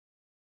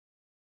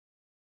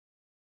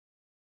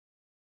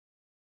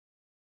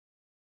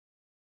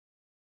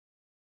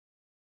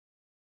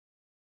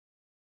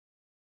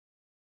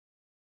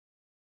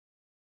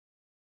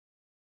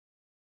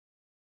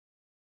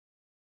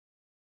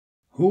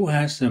Who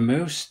has the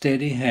most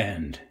steady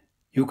hand?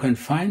 You can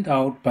find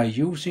out by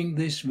using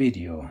this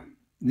video.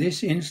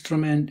 This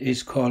instrument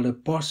is called a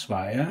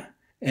Buzzwire,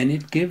 and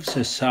it gives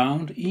a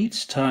sound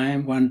each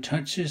time one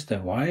touches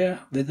the wire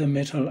with a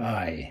metal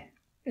eye.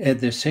 At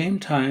the same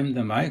time,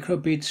 the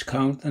microbits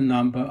count the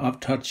number of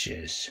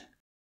touches.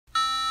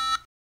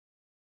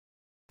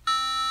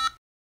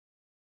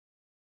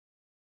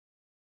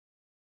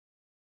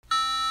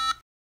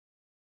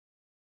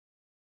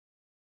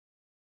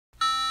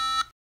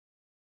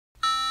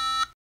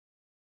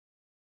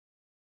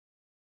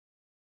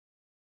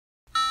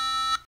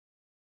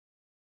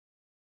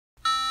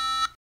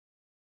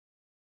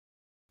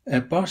 A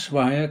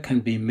Buzzwire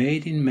can be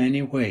made in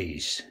many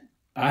ways.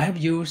 I have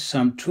used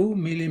some 2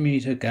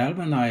 mm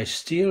galvanized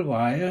steel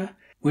wire,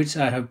 which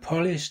I have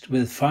polished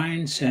with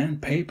fine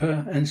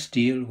sandpaper and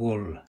steel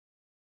wool.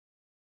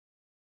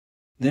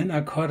 Then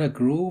I cut a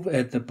groove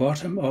at the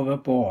bottom of a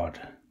board.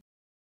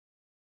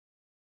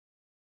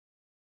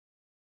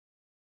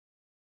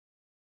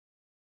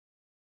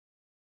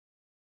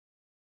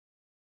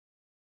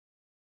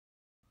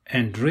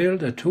 And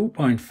drilled a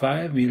 2.5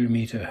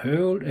 mm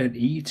hole at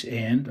each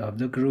end of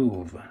the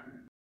groove.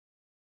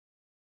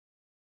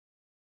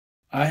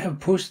 I have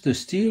pushed the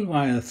steel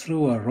wire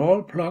through a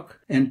roll block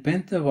and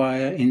bent the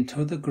wire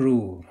into the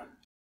groove.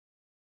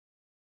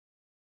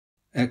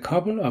 A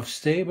couple of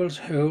staples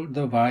hold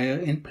the wire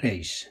in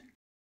place.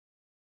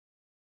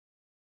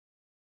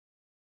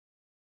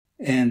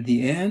 And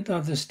the end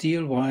of the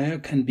steel wire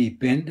can be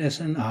bent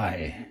as an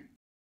eye.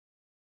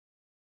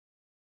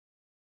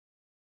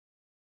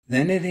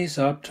 Then it is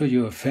up to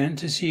your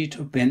fantasy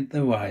to bend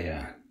the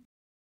wire.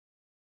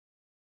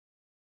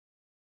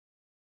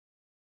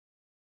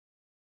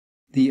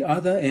 The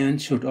other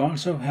end should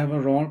also have a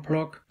roll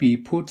block be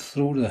put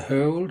through the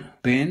hole,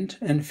 bent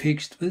and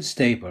fixed with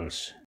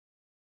staples.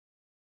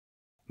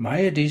 My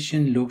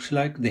addition looks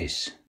like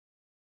this.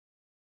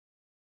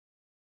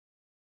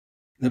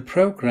 The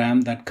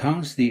program that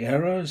counts the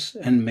errors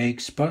and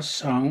makes buzz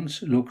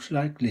sounds looks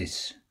like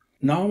this.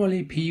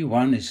 Normally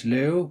P1 is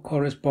low,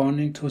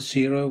 corresponding to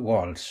 0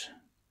 volts.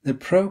 The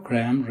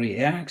program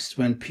reacts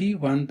when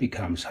P1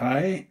 becomes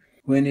high,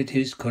 when it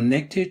is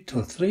connected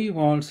to 3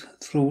 volts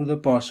through the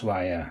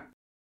Buzzwire.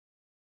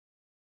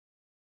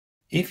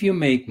 If you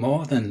make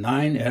more than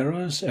 9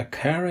 errors, a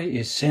carry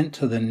is sent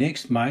to the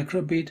next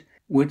microbit,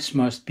 which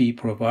must be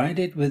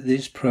provided with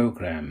this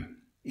program.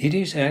 It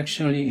is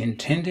actually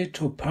intended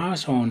to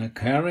pass on a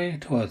carry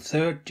to a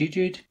third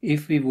digit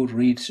if we would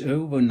reach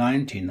over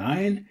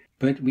 99,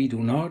 but we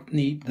do not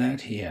need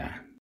that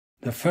here.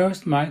 The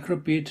first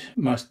microbit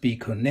must be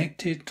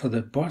connected to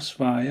the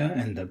Buzzwire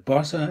and the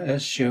buzzer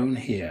as shown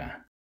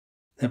here.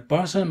 The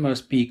buzzer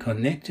must be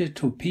connected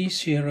to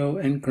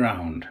P0 and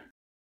ground.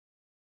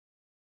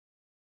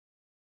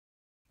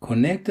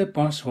 Connect the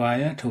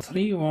Buzzwire to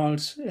 3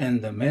 volts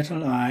and the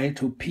metal eye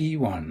to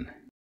P1.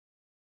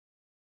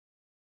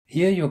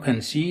 Here you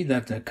can see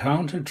that the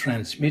counter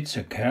transmits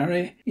a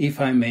carry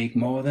if I make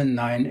more than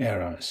 9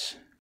 errors.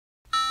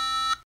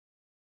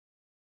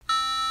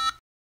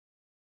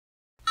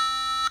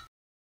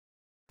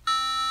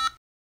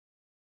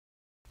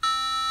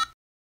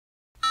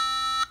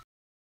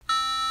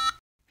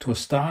 To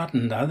start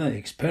another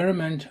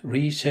experiment,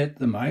 reset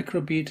the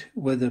microbit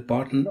with a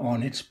button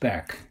on its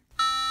back.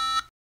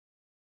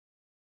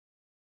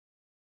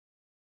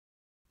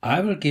 I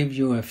will give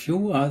you a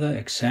few other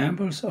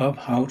examples of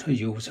how to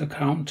use a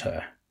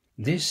counter.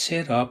 This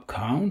setup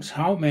counts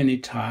how many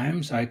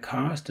times I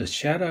cast a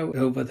shadow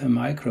over the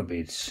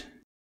microbits.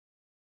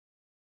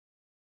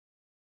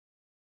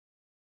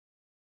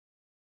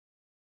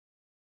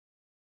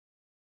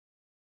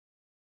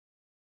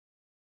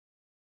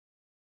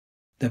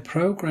 The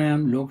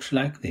program looks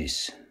like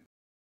this.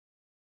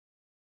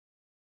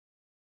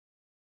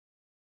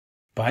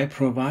 By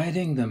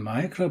providing the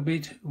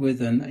microbit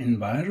with an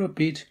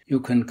Envirobit, you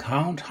can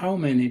count how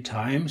many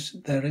times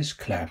there is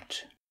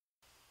clapped.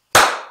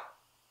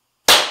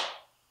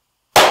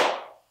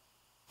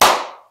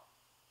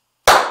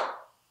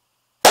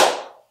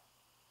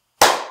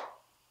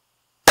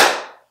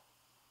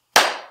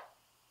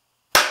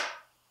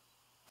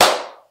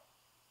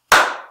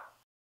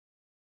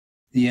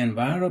 The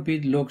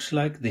Envirobit looks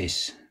like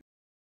this.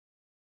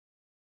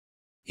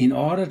 In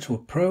order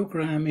to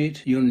program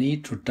it, you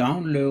need to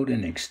download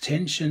an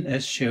extension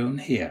as shown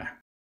here.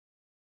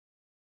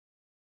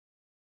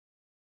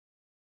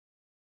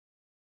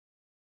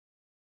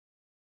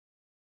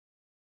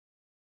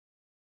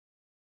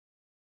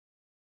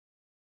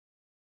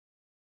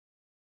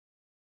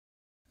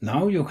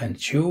 Now you can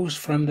choose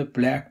from the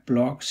black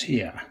blocks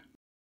here.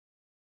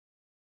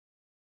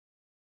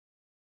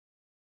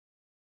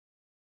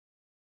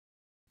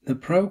 The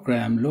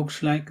program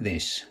looks like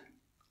this.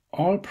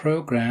 All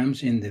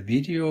programs in the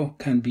video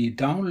can be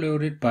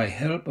downloaded by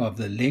help of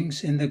the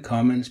links in the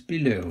comments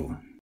below.